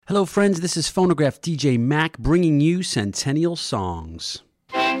Hello friends, this is Phonograph DJ Mac bringing you Centennial Songs.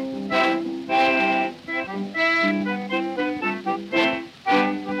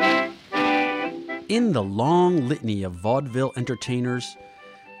 In the long litany of vaudeville entertainers,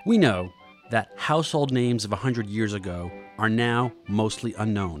 we know that household names of 100 years ago are now mostly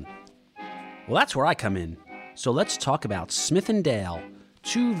unknown. Well, that's where I come in. So let's talk about Smith and Dale,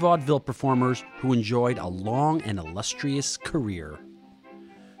 two vaudeville performers who enjoyed a long and illustrious career.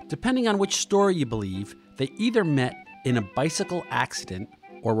 Depending on which story you believe, they either met in a bicycle accident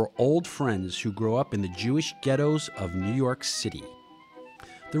or were old friends who grew up in the Jewish ghettos of New York City.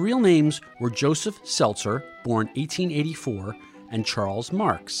 The real names were Joseph Seltzer, born 1884, and Charles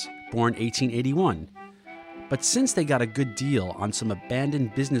Marks, born 1881. But since they got a good deal on some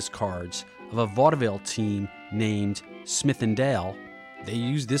abandoned business cards of a vaudeville team named Smith and Dale, they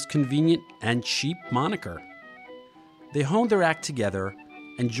used this convenient and cheap moniker. They honed their act together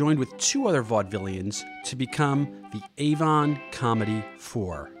and joined with two other vaudevillians to become the Avon Comedy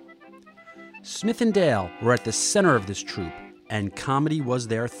Four. Smith and Dale were at the center of this troupe, and comedy was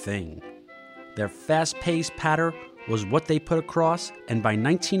their thing. Their fast-paced patter was what they put across, and by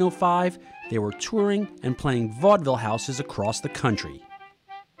 1905, they were touring and playing vaudeville houses across the country.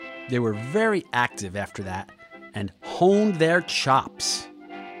 They were very active after that and honed their chops.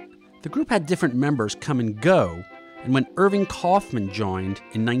 The group had different members come and go, and when Irving Kaufman joined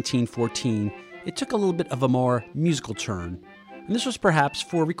in 1914, it took a little bit of a more musical turn, and this was perhaps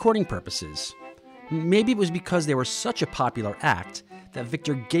for recording purposes. Maybe it was because they were such a popular act that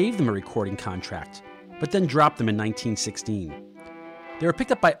Victor gave them a recording contract, but then dropped them in 1916. They were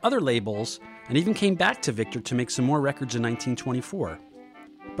picked up by other labels and even came back to Victor to make some more records in 1924.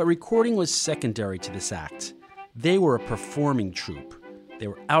 But recording was secondary to this act. They were a performing troupe. They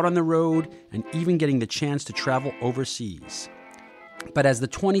were out on the road and even getting the chance to travel overseas. But as the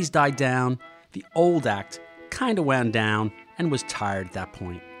 20s died down, the old act kind of wound down and was tired at that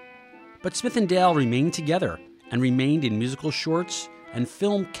point. But Smith and Dale remained together and remained in musical shorts and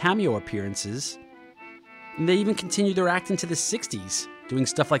film cameo appearances. And they even continued their act into the 60s, doing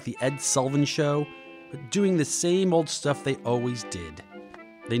stuff like The Ed Sullivan Show, but doing the same old stuff they always did.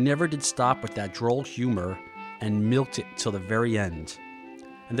 They never did stop with that droll humor and milked it till the very end.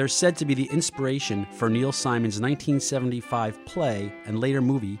 And they're said to be the inspiration for Neil Simon's 1975 play and later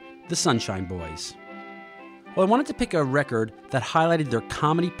movie, The Sunshine Boys. Well, I wanted to pick a record that highlighted their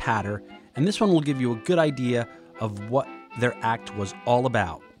comedy patter, and this one will give you a good idea of what their act was all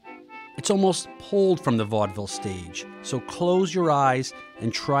about. It's almost pulled from the vaudeville stage, so close your eyes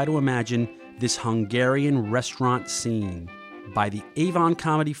and try to imagine this Hungarian restaurant scene. By the Avon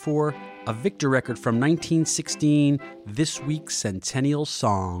Comedy Four, a Victor record from 1916, this week's Centennial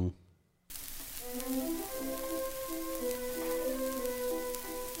Song.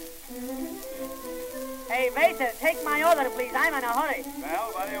 Hey, waiter, take my order, please. I'm in a hurry.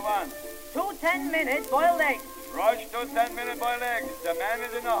 Well, what do you want? 2 10-minute boiled eggs. Rush to 10-minute boiled eggs. The man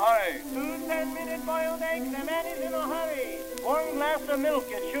is in a hurry. 2 10-minute boiled eggs. The man is in a hurry. 1 glass of milk.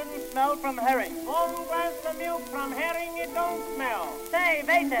 It shouldn't smell from herring. 1 glass of milk from herring. It don't smell. Say,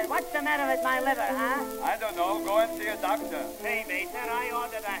 waiter, what's the matter with my liver, huh? I don't know. Go and see a doctor. Hey, waiter, I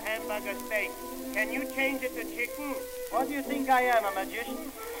ordered a hamburger steak. Can you change it to chicken? What do you think I am, a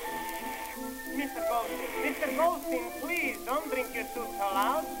magician? Mr. Goldstein, please don't drink your soup so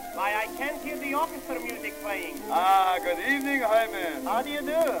loud. Why, I can't hear the orchestra music playing. Ah, good evening, Hyman. How do you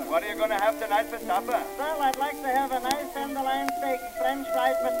do? What are you going to have tonight for supper? Well, I'd like to have a nice tenderloin steak and French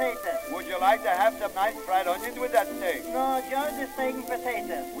fried potatoes. Would you like to have some nice fried onions with that steak? No, just the steak and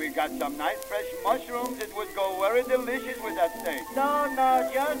potatoes. We got some nice fresh mushrooms. It would go very delicious with that steak. No,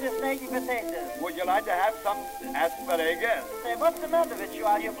 just the steak and potatoes. Would you like to have some asparagus? Say, what's the matter with you?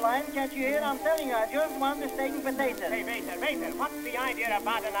 Are you blind? Can't you hear? I'm telling you, I just want the steak and potatoes. Hey, waiter, what's the idea of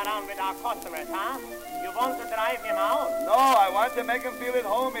bothering around with our customers, huh? You want to drive him out? No, I want to make him feel at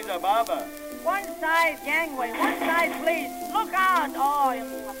home. He's a barber. One side, gangway. One side, please. Look out. Oh,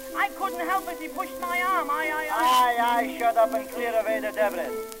 I couldn't help it. He pushed my arm. Aye, shut up and clear away the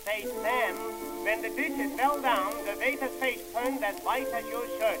debris. Say, Sam, when the dishes fell down, the waiter's face turned as white as your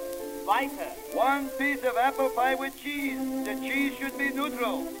shirt. Whiter. 1 piece of apple pie with cheese. The cheese should be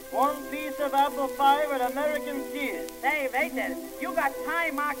neutral. 1 piece of apple pie with American cheese. Hey, waiter, you got pie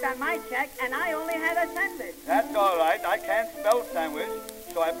marked on my check, and I only had a sandwich. That's all right. I can't spell sandwich,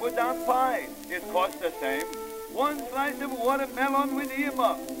 so I put down pie. It costs the same. 1 slice of watermelon with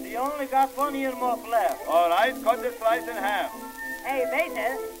earmuff. You only got 1 earmuff left. All right, cut the slice in half. Hey,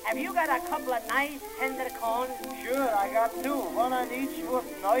 waiter, have you got a couple of nice tender corns? Sure, I got 2. 1 on each foot.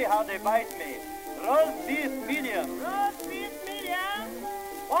 Know how they bite me. Roast beef medium. Roast beef medium?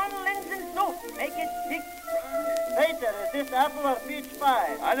 1 soup. Make it thick. Waiter, is this apple or peach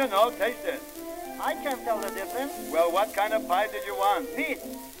pie? I don't know. Taste it. I can't tell the difference. Well, what kind of pie did you want? Peach.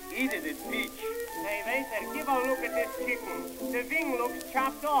 Eat it. It's peach. Hey, waiter, give a look at this chicken. The wing looks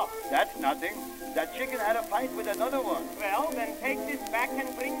chopped off. That's nothing. That chicken had a fight with another one. Well, then take this back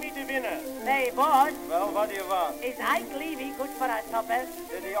and bring me the winner. Hey, boss. Well, what do you want? Is Ike Levy good for a supper?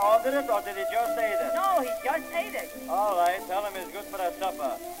 Did he order it or did he just eat it? No, he just ate it. All right, tell him it's good for a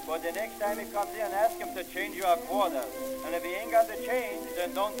supper. But the next time he comes in, ask him to change your quarters. And if he ain't got the change,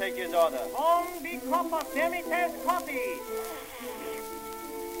 then don't take his order. One big cup of Demeter's coffee.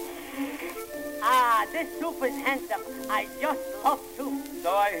 Ah, this soup is handsome. I just love soup.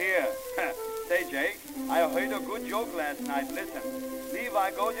 So I hear. Say, Jake, I heard a good joke last night. Listen.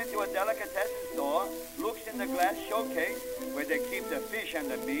 Levi goes into a delicatessen store, looks in the glass showcase where they keep the fish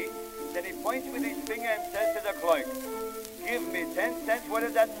and the meat. Then he points with his finger and says to the clerk, "Give me 10 cents worth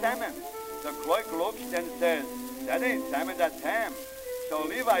of that salmon." The clerk looks and says, "That ain't salmon, that's ham." So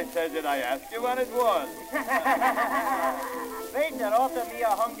Levi says, "Did I ask you what it was?" Waiter, offer me a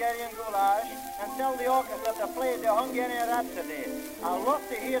Hungarian goulash and tell the orchestra to play the Hungarian Rhapsody. I love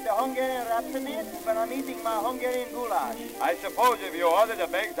to hear the Hungarian Rhapsody when I'm eating my Hungarian goulash. I suppose if you ordered a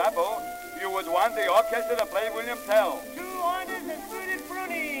baked apple, you would want the orchestra to play William Tell. 2 orders of fruited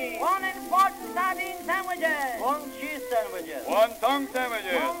pruny. 1 important sardine sandwiches. 1 cheese sandwiches. 1 tongue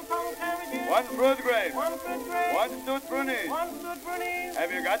sandwiches. 1 tongue sandwiches. 1 fruit grape. 1 fruit grape. 1 stewed pruny. 1 stewed pruny.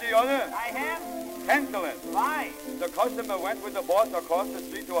 Have you got the order? I have. Cancel it. Why? The customer went with the boss across the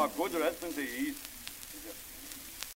street to a good restaurant to eat.